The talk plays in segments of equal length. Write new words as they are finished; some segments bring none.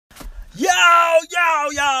What's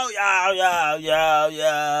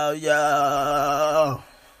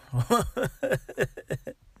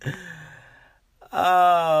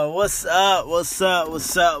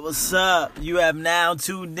up? You have now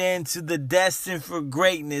tuned in to the Destined for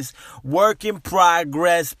Greatness Work in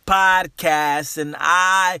Progress podcast, and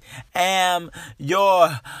I am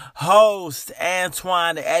your host,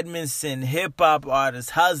 Antoine Edmondson, hip-hop artist,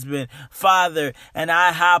 husband, father, and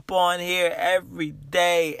I hop on here every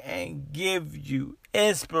day and give you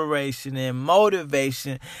inspiration and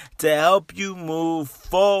motivation to help you move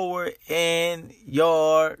forward in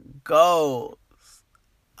your goals.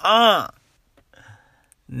 Now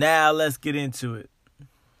let's get into it.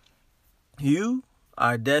 You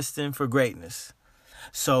are destined for greatness.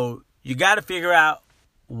 So you got to figure out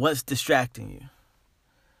what's distracting you.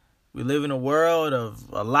 We live in a world of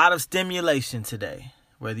a lot of stimulation today.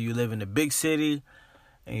 Whether you live in a big city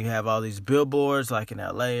and you have all these billboards like in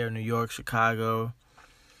LA or New York, Chicago,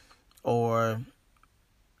 or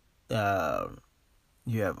you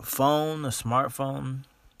have a phone, a smartphone,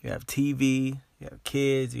 you have TV, you have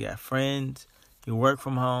kids, you have friends, you work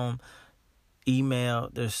from home, email.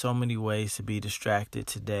 There's so many ways to be distracted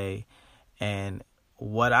today. And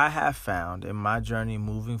what I have found in my journey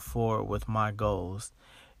moving forward with my goals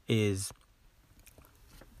is,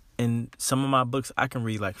 in some of my books, I can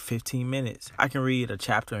read like 15 minutes. I can read a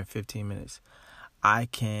chapter in 15 minutes. I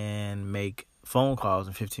can make phone calls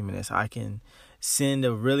in 15 minutes. I can send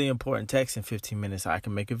a really important text in 15 minutes. I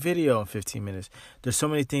can make a video in 15 minutes. There's so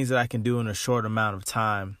many things that I can do in a short amount of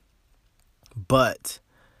time. But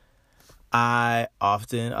I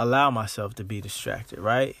often allow myself to be distracted,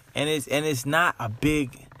 right? And it's not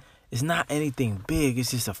anything big. It's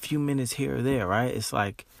just a few minutes here or there, right? It's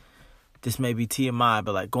like, this may be TMI,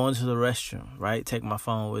 but like going to the restroom, right? Take my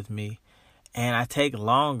phone with me. And I take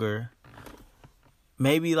longer,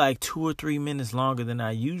 maybe like 2 or 3 minutes longer than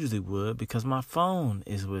I usually would, because my phone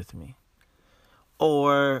is with me.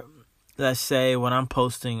 Or let's say when I'm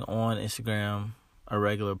posting on Instagram, a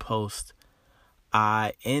regular post,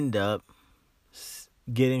 I end up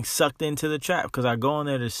getting sucked into the trap because I go on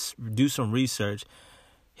there to do some research,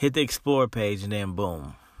 hit the Explore page, and then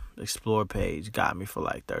boom, the Explore page got me for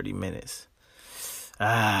like 30 minutes.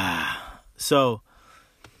 So,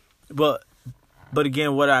 but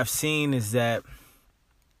again, what I've seen is that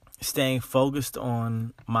staying focused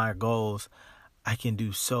on my goals, I can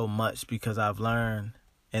do so much, because I've learned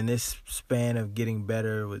in this span of getting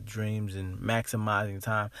better with dreams and maximizing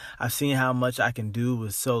time, I've seen how much I can do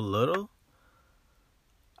with so little.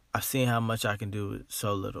 I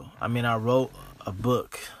mean, I wrote a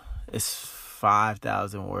book. It's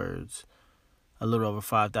 5,000 words, a little over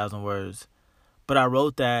 5,000 words. But I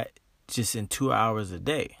wrote that just in 2 hours a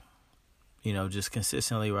day, just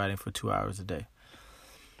consistently writing for 2 hours a day.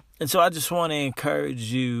 And so I just want to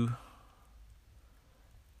encourage you,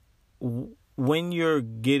 when you're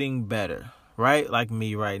getting better, right? Like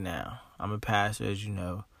me right now. I'm a pastor, as you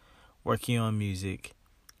know, working on music.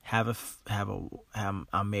 I'm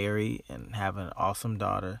married and have an awesome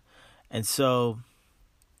daughter. And so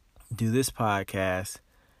do this podcast.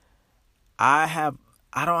 I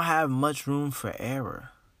don't have much room for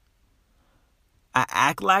error. I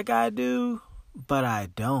act like I do, but I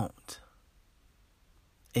don't.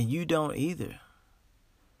 And you don't either.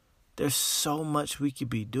 There's so much we could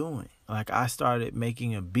be doing. Like, I started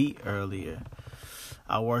making a beat earlier.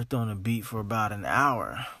 I worked on a beat for about an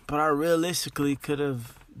hour, but I realistically could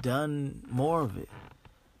have done more of it.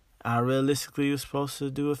 I realistically was supposed to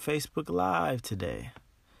do a Facebook Live today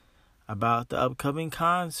about the upcoming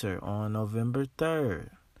concert on November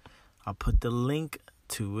 3rd. I'll put the link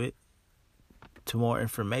to it, to more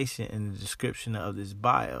information, in the description of this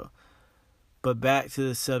bio. But back to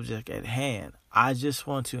the subject at hand, I just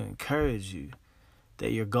want to encourage you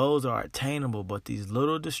that your goals are attainable, but these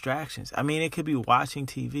little distractions, I mean, it could be watching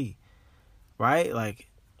TV, right?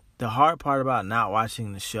 Like, the hard part about not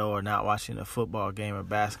watching the show or not watching a football game or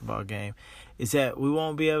basketball game is that we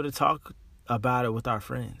won't be able to talk about it with our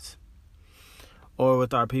friends or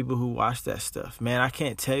with our people who watch that stuff. Man, I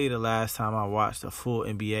can't tell you the last time I watched a full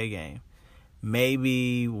NBA game.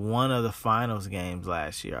 Maybe one of the finals games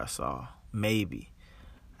last year I saw. Maybe.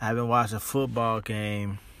 I haven't watched a football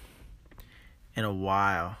game in a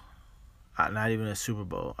while. Not even a Super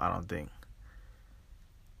Bowl, I don't think.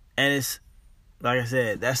 And it's, like I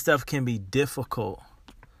said, that stuff can be difficult.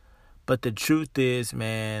 But the truth is,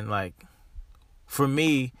 man, like, for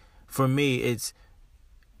me, it's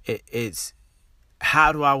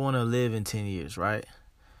how do I want to live in 10 years, right?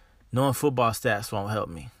 Knowing football stats won't help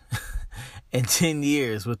me in 10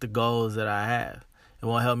 years with the goals that I have. It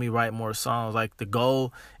won't help me write more songs. Like, the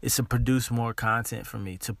goal is to produce more content for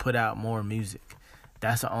me, to put out more music.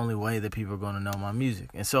 That's the only way that people are going to know my music.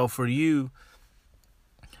 And so for you,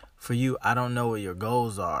 I don't know what your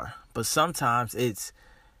goals are. But sometimes it's,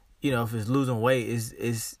 if it's losing weight,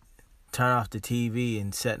 it's turn off the TV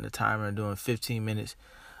and setting a timer and doing 15 minutes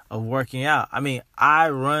of working out. I mean, I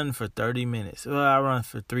run for 30 minutes. Well, I run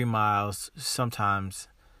for 3 miles. Sometimes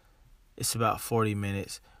it's about 40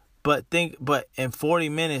 minutes. But in 40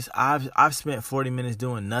 minutes, I've spent 40 minutes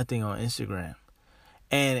doing nothing on Instagram.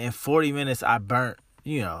 And in 40 minutes, I burnt,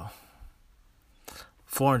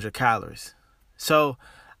 400 calories. So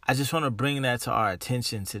I just want to bring that to our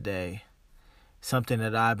attention today. Something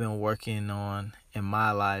that I've been working on in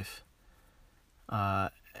my life.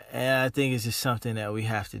 And I think it's just something that we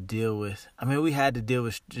have to deal with. I mean, we had to deal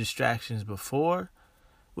with distractions before.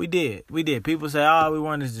 We did. People say, we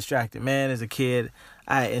weren't as distracted. Man, as a kid,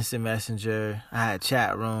 I had instant messenger. I had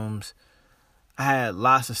chat rooms. I had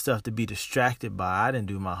lots of stuff to be distracted by. I didn't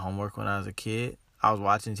do my homework when I was a kid. I was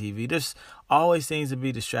watching TV. There's always things to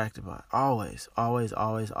be distracted by. Always, always,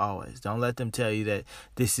 always, always. Don't let them tell you that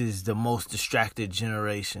this is the most distracted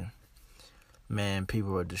generation. Man,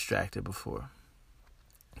 people were distracted before.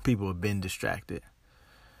 People have been distracted.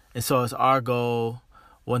 And so it's our goal.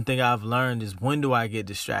 One thing I've learned is, when do I get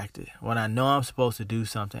distracted? When I know I'm supposed to do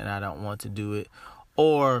something and I don't want to do it.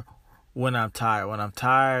 Or when I'm tired. When I'm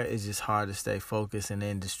tired, it's just hard to stay focused, and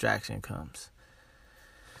then distraction comes.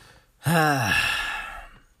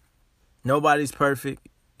 Nobody's perfect.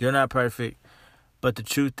 You're not perfect. But the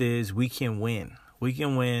truth is, we can win. We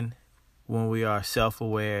can win when we are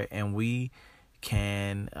self-aware, and we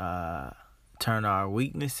can turn our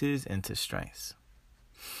weaknesses into strengths.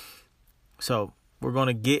 So we're going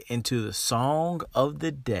to get into the song of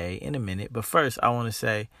the day in a minute. But first, I want to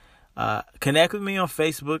say, connect with me on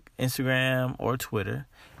Facebook, Instagram, or Twitter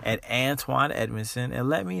at Antoine Edmondson, and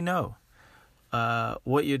let me know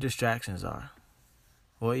what your distractions are.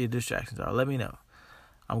 Let me know.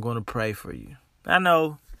 I'm going to pray for you. I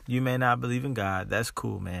know you may not believe in God. That's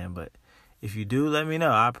cool, man. But if you do, let me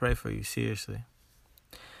know. I'll pray for you. Seriously.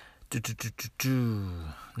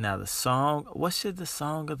 Now the song. What should the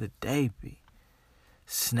song of the day be?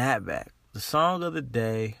 Snapback. The song of the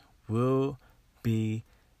day will be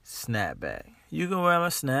Snapback. You can wear my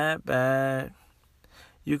snapback.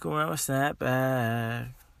 You can wear my snapback.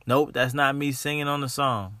 Nope, that's not me singing on the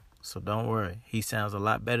song. So don't worry. He sounds a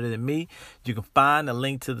lot better than me. You can find a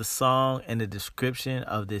link to the song in the description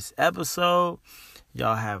of this episode.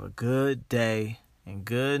 Y'all have a good day and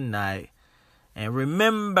good night. And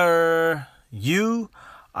remember, you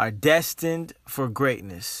are destined for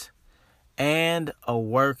greatness and a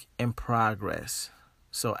work in progress.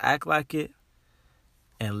 So act like it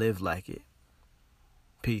and live like it.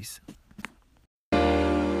 Peace.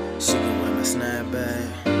 She can wear my snapback.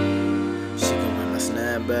 She can wear my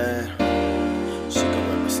snapback. She can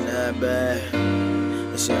wear my snapback.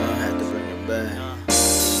 And she don't have to bring it back.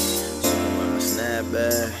 She can wear my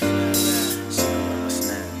snapback. She can wear my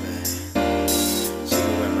snapback. She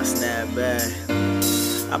can wear my snapback.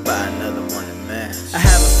 I buy another one to match. I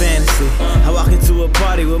have a fantasy. I walk into a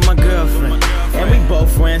party with my girlfriend, and we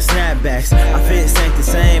both wearing snapbacks. Our fits ain't the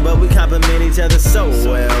same, but we compliment each other so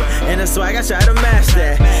well. And the swag, I try to match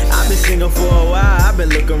that. I've been single for a while, I've been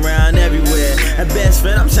looking around everywhere. A best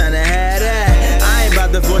friend, I'm trying to have that. I ain't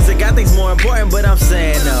about to force it, got things more important, but I'm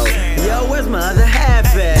saying no. Yo, where's my other half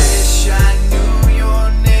at? Wish I knew your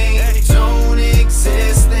name. Don't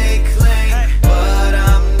exist, they claim, but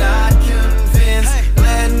I'm not convinced.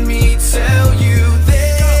 Let me tell you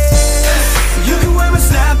this. You can wear my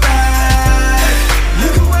snapback. You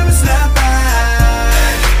can wear my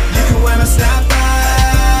snapback. You can wear my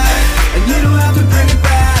snapback, and you don't have to bring it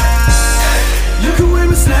back. You can wear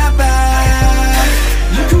my snapback.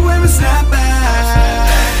 You can wear my snapback.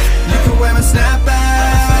 You can wear my snapback.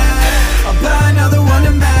 I'll buy another one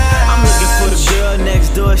to match. I'm looking for the girl next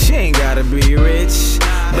door. She ain't gotta be rich,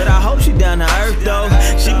 but I hope she down to earth though.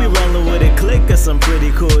 She be rolling with a clique of some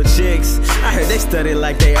pretty cool chicks. I heard they study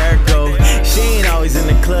like they Urkel. She ain't always in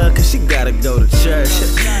the club cause she gotta go to church.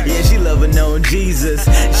 Yeah, she loving knowing Jesus.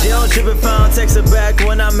 She don't trip if I don't text her back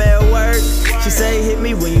when I'm at work. She say hit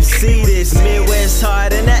me when you see this. Midwest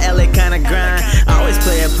hard and that LA kinda grind. I always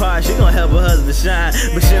play a part, she gon' help her husband shine,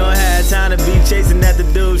 but she don't have time to be chasing at the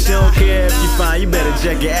dude. She don't care if you fine, you better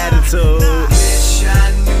check your attitude. Wish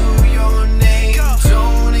I knew your name.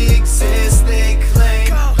 Don't exist, they claim,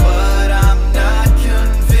 but I'm not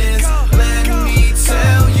convinced. Let me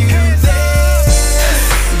tell you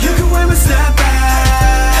this. You can wear my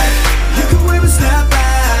snapback. You can wear my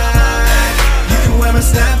snapback. You can wear my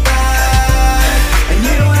snapback, and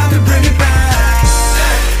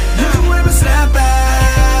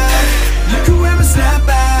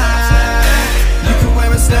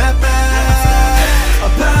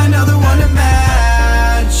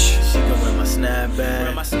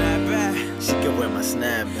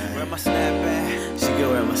wear my snapback. She can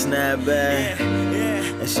wear my snapback.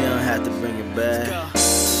 And she don't have to bring it back.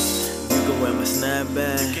 You can wear my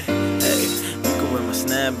snapback. Hey, you can wear my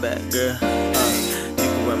snapback, girl. You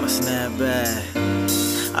can wear my snapback.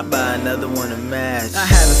 I buy another one to match. I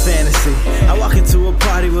have a fantasy. I walk into a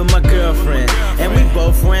party with my girlfriend, and we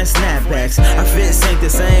both wearing snapbacks. Our fits ain't the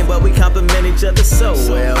same, but we compliment each other so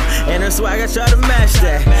well. And her swag, I try to match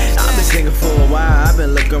that. I've been singing for a while, I've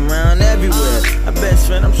been looking around everywhere. My best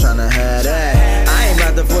friend, I'm tryna have that.